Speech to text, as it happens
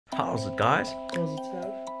How's it, guys?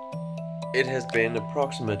 It has been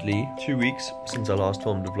approximately 2 weeks since I last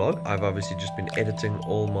filmed a vlog. I've obviously just been editing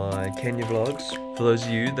all my Kenya vlogs. For those of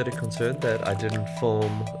you that are concerned that I didn't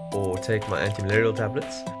film or take my anti-malarial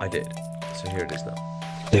tablets, I did. So here it is now.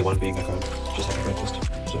 Day 1 being back home, just having breakfast.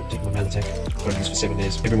 So taking my Malotec, got these for 7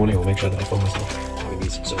 days. Every morning I'll make sure that I film myself having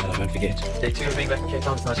these so that I don't forget. Day 2 of being back in Cape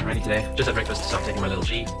Town, it's nice and rainy today. Just had breakfast, so I'm taking my little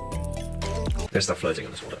G. There's stuff floating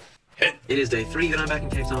in this water. It is day 3 that I'm back in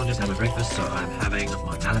Cape Town, just had my breakfast, so I'm having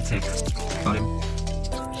my Malotec. Got him.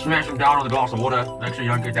 Smash him down with a glass of water, make sure you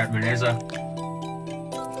don't get that malaise.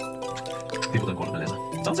 People don't call it malaise.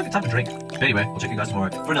 Sounds like a type of drink. Anyway, we'll check you guys tomorrow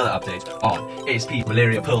for another update on ASP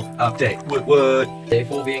malaria pill update. What? Day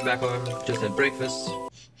 4 being back home, just had breakfast.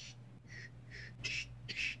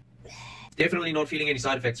 Definitely not feeling any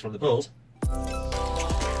side effects from the pills.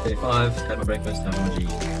 Day 5, had my breakfast, had my G.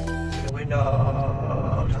 To the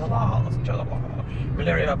window, to the walls, to the wall.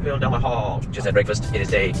 Malaria pill down my hall. Just had breakfast. It is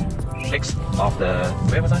day 6 after,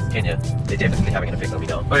 where was I? Kenya. They're definitely having an effect on me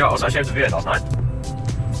now. Oh yeah, also I shaved the beard last night.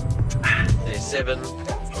 Day 7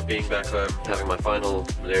 of being back home, having my final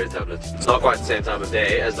malaria tablet. It's not quite the same time of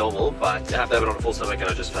day as normal, but I have to have it on a full stomach and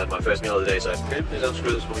I just had my first meal of the day, so okay, please don't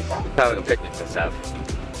screw this for me. Having a picnic, let's have.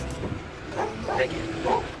 Thank you.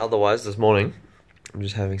 Otherwise, this morning, I'm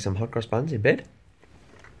just having some hot cross buns in bed.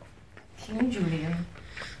 No, Julia.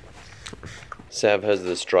 Sav has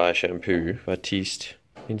this dry shampoo, Batiste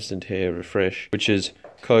Instant Hair Refresh, which is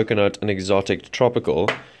coconut and exotic tropical,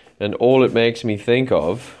 and all it makes me think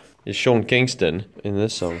of is Sean Kingston in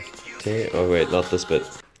this song. Oh wait, not this bit.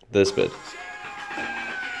 This bit.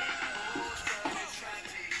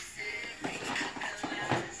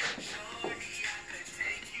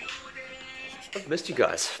 I've missed you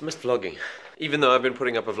guys, I've missed vlogging. Even though I've been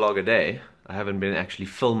putting up a vlog a day, I haven't been actually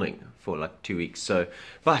filming for like 2 weeks.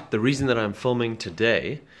 But the reason that I'm filming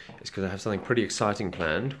today is because I have something pretty exciting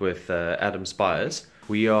planned with Adam Spires.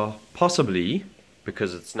 We are possibly,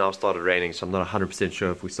 because it's now started raining, so I'm not 100%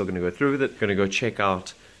 sure if we're still going to go through with it, going to go check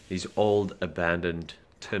out these old abandoned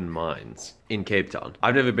tin mines in Cape Town.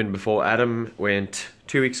 I've never been before. Adam went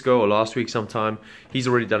 2 weeks ago or last week sometime. He's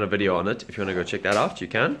already done a video on it. If you want to go check that out, you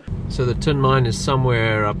can. So the tin mine is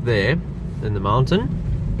somewhere up there in the mountain.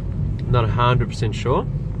 Not 100% sure.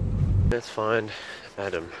 Let's find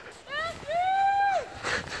Adam.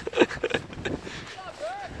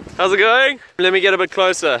 How's it going? Let me get a bit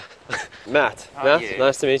closer. Matt, yeah.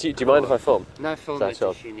 Nice to meet you. Do you mind if I film? No, film it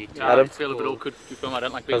if you need to. Adam? I feel a bit awkward to film. I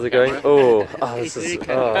don't like how's it going? Oh, this is...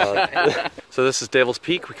 So this is Devil's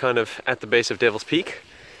Peak. We're kind of at the base of Devil's Peak.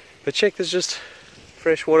 But check, there's just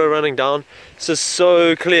fresh water running down. This is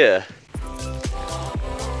so clear.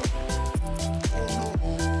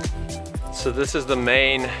 So this is the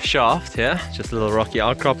main shaft here, just a little rocky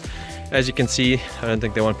outcrop. As you can see, I don't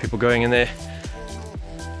think they want people going in there.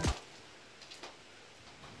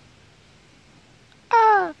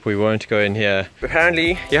 We won't go in here.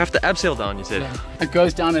 Apparently, you have to abseil down, you said. Yeah. It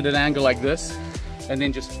goes down at an angle like this, and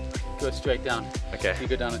then just goes straight down. Okay. You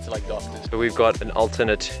go down into like darkness. So we've got an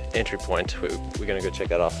alternate entry point. We're gonna go check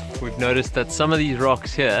that out. We've noticed that some of these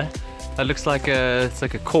rocks here, that looks like it's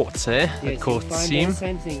like a quartz, eh? Yes, a quartz seam.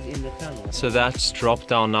 Same thing in the tunnel. So that's dropped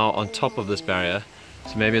down now on top of this barrier.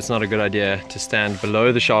 So maybe it's not a good idea to stand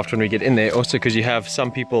below the shaft when we get in there. Also, because you have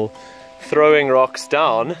some people throwing rocks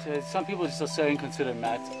down. So some people just are so inconsiderate,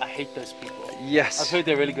 Matt. I hate those people. Yes. I've heard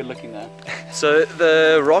they're really good looking though. So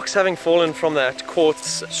the rocks having fallen from that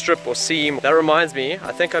quartz strip or seam, that reminds me,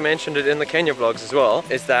 I think I mentioned it in the Kenya vlogs as well,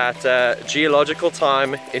 is that geological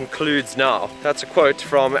time includes now. That's a quote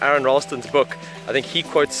from Aaron Ralston's book. I think he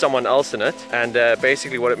quotes someone else in it, and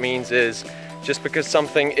basically what it means is just because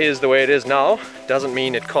something is the way it is now doesn't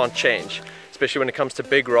mean it can't change. Especially when it comes to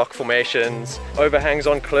big rock formations, overhangs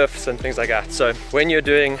on cliffs and things like that. So when you're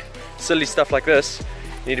doing silly stuff like this,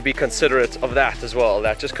 you need to be considerate of that as well.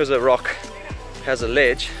 That just because a rock has a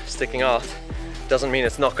ledge sticking out doesn't mean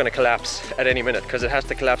it's not going to collapse at any minute, because it has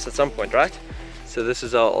to collapse at some point, right? So this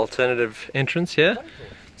is our alternative entrance here.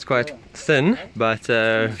 It's quite thin, but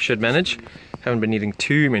should manage. Haven't been eating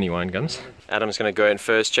too many wine gums. Adam's gonna go in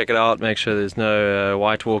first, check it out, make sure there's no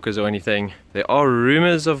white walkers or anything. There are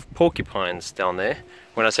rumors of porcupines down there.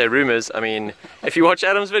 When I say rumors, I mean, if you watch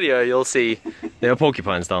Adam's video, you'll see there are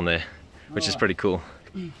porcupines down there, which is pretty cool.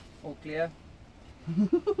 All clear?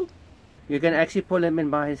 You can actually pull him in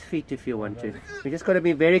by his feet if you want to. We just got to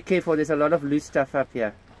be very careful, there's a lot of loose stuff up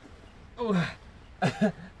here. Oh.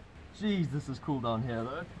 Jeez, this is cool down here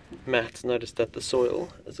though. Matt noticed that the soil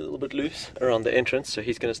is a little bit loose around the entrance, so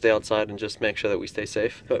he's going to stay outside and just make sure that we stay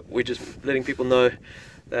safe. But we're just letting people know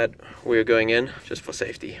that we're going in just for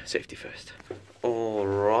safety. Safety first.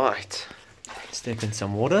 Alright. Step in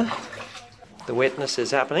some water. The wetness is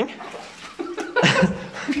happening.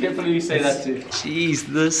 Can't believe you say that too. Jeez,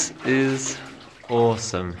 this is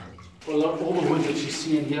awesome. Well, all the wood that you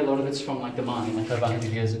see in here, a lot of it's from like the mine, like over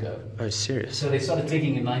 100 years ago. Oh, serious? So they started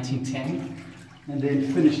digging in 1910 and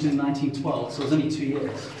then finished in 1912, so it was only 2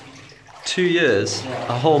 years. 2 years?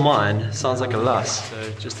 Yeah. A whole mine? Sounds like a lust.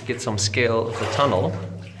 So just to get some scale of the tunnel,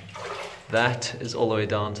 that is all the way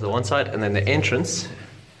down to the one side, and then the entrance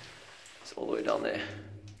is all the way down there.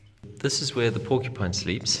 This is where the porcupine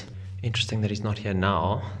sleeps. Interesting that he's not here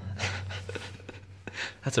now.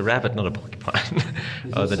 That's a rabbit, not a porcupine.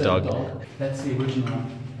 Oh, the dog. That's the original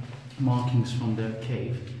markings from the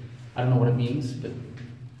cave. I don't know what it means, but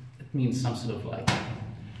it means some sort of like,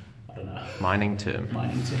 I don't know. Mining term.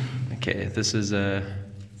 Mining term. Okay, this is a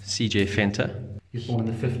CJ Fenter. He was born on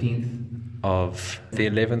the 15th. Of the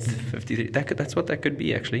 11th, 53. That's what that could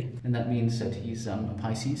be, actually. And that means that he's a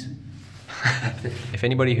Pisces. If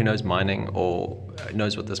anybody who knows mining or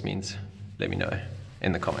knows what this means, let me know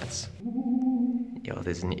in the comments. Yeah,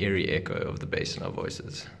 there's an eerie echo of the bass in our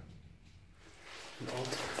voices. An old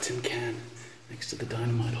tin can next to the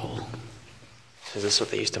dynamite hole. So is this what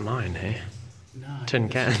they used to mine, eh? No. Tin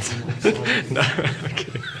cans? No,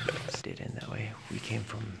 okay. Dead end that way. We came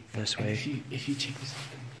from this way. If you check this out.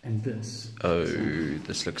 And this. Oh,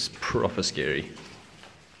 this looks proper scary.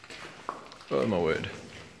 Oh my word.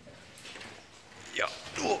 Yeah.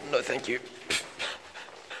 Oh, no thank you.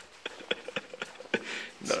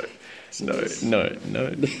 No.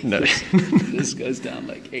 This goes down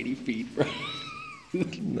like 80 feet, bro.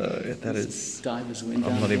 No, that is... Divers went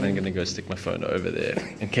I'm not even going to go stick my phone over there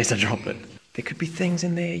in case I drop it. There could be things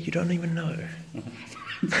in there you don't even know.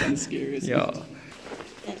 It's kind of scary, isn't yeah. it?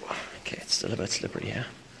 Okay, it's still a bit slippery here.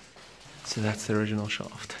 So that's the original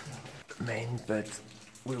shaft. The main bit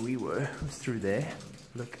where we were was through there.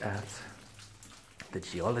 Look at the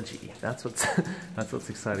geology. That's what's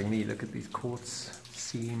exciting me. Look at these quartz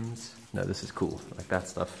seams. No, this is cool. Like that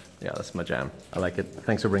stuff. Yeah, that's my jam. I like it.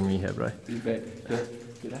 Thanks for bringing me here, bro. You bet.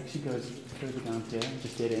 It actually goes further down here.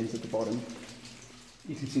 Just dead ends at the bottom.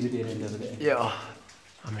 You can see the dead end over there. Yeah.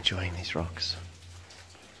 I'm enjoying these rocks.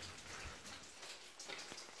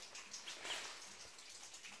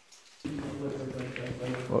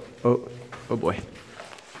 Oh boy.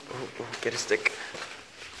 Oh, get a stick.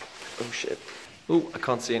 Oh shit. Oh, I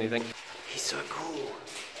can't see anything. He's so cool.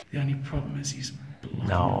 The only problem is he's blocking.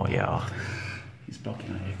 No, yeah. He's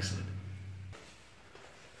blocking our exit.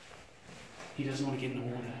 He doesn't want to get in the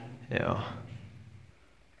water. Yeah.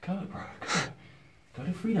 Go, bro. Go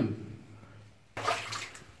to freedom.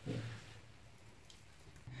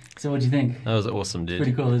 So what do you think? That was awesome, dude.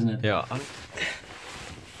 Pretty cool, isn't it? Yeah.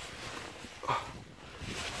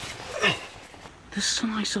 The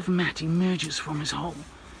slice of mat emerges from his hole.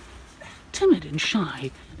 Timid and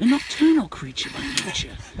shy, a nocturnal creature by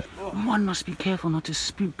nature, one must be careful not to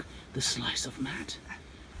spook the slice of mat.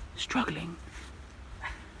 Struggling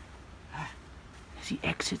as he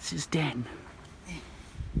exits his den,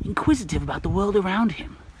 inquisitive about the world around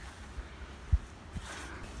him.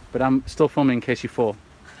 But I'm still filming in case you fall.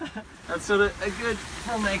 That's sort of a good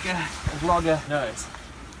filmmaker, a vlogger knows.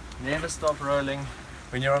 Never stop rolling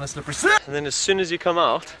when you're on a slippery slope. And then as soon as you come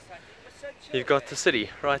out, you've got the city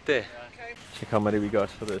right there. Check how many we got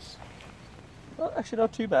for this. Well, actually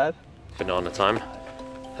not too bad. Banana time.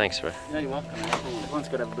 Thanks, bro. Yeah, you're welcome. Everyone's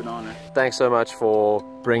got to have a banana. Thanks so much for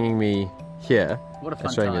bringing me here What a fun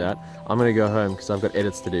and showing time. me that. I'm gonna go home because I've got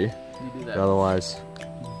edits to do. You do that. Otherwise,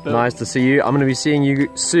 nice to see you. I'm gonna be seeing you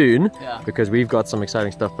soon Yeah. because we've got some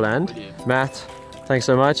exciting stuff planned. We do. Matt, thanks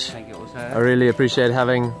so much. Thank you also. I really appreciate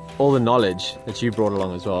having all the knowledge that you brought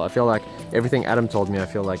along as well. I feel like everything Adam told me, I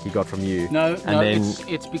feel like he got from you. No, then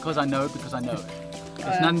it's because I know it, It's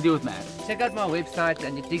nothing to do with Matt. Check out my website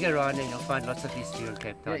and you dig around and you'll find lots of history on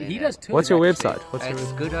Cape Town. Yeah, he does too. What's your website?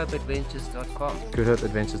 It's goodhopeadventures.com.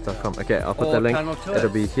 GoodHopeAdventures.com. Okay, I'll put Or the link. Tunnel Tours.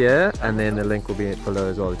 It'll be here, and then the link will be below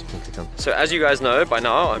as well that you can click on. So as you guys know by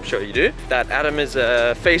now, I'm sure you do, that Adam is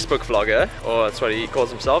a Facebook vlogger, or that's what he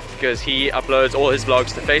calls himself, because he uploads all his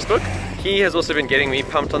vlogs to Facebook. He has also been getting me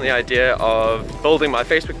pumped on the idea of building my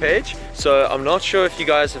Facebook page. So I'm not sure if you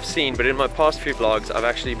guys have seen, but in my past few vlogs, I've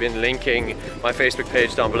actually been linking my Facebook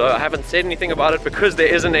page down below. I haven't said anything about it because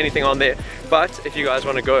there isn't anything on there. But if you guys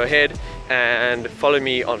want to go ahead and follow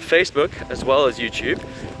me on Facebook as well as YouTube,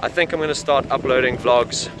 I think I'm going to start uploading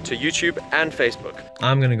vlogs to YouTube and Facebook.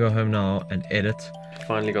 I'm going to go home now and edit.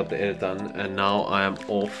 Finally got the edit done, and now I am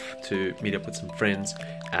off to meet up with some friends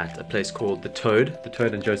at a place called The Toad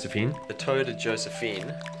and Josephine. The Toad and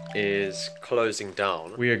Josephine is closing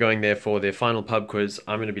down. We are going there for their final pub quiz.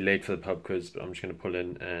 I'm going to be late for the pub quiz, but I'm just going to pull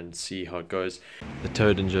in and see how it goes. The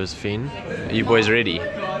Toad and Josephine. Are you boys ready?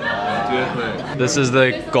 This is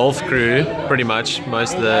the golf crew, pretty much.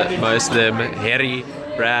 Most of them. Harry,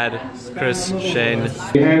 Brad, Chris, Shane.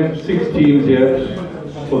 We have 6 teams here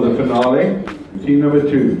for the finale. Team number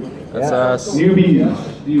 2. That's us. Newbies.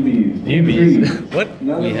 What?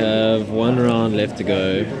 We have 1 round left to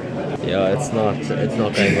go. Yeah, it's not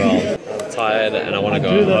going well. I'm tired and I want to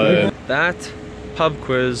go home. That pub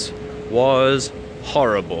quiz was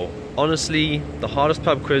horrible. Honestly, the hardest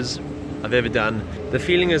pub quiz I've ever done. The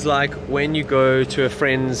feeling is like when you go to a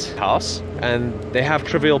friend's house and they have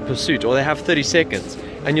Trivial Pursuit, or they have 30 seconds,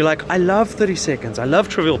 and you're like, I love 30 seconds, I love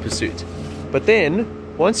Trivial Pursuit. But then,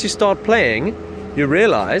 once you start playing, you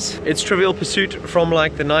realize it's Trivial Pursuit from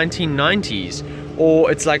like the 1990s,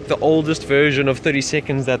 or it's like the oldest version of 30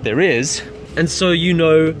 seconds that there is, and so you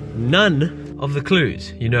know none of the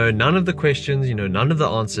clues, you know none of the questions, you know none of the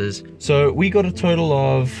answers. So we got a total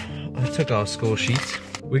of, I took our score sheet,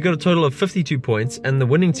 we got a total of 52 points, and the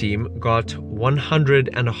winning team got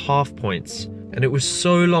 100.5 points. And it was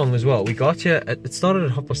so long as well. We got here, it started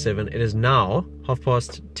at 7:30, it is now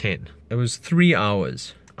 10:30. It was 3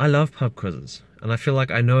 hours. I love pub quizzes, and I feel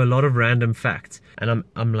like I know a lot of random facts, and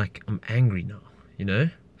I'm angry now, you know?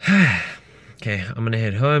 Okay, I'm gonna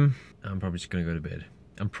head home. I'm probably just gonna go to bed.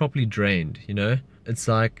 I'm properly drained, you know? It's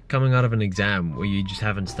like coming out of an exam where you just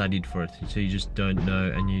haven't studied for it, so you just don't know,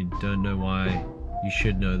 and you don't know why you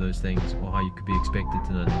should know those things or how you could be expected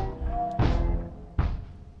to know them.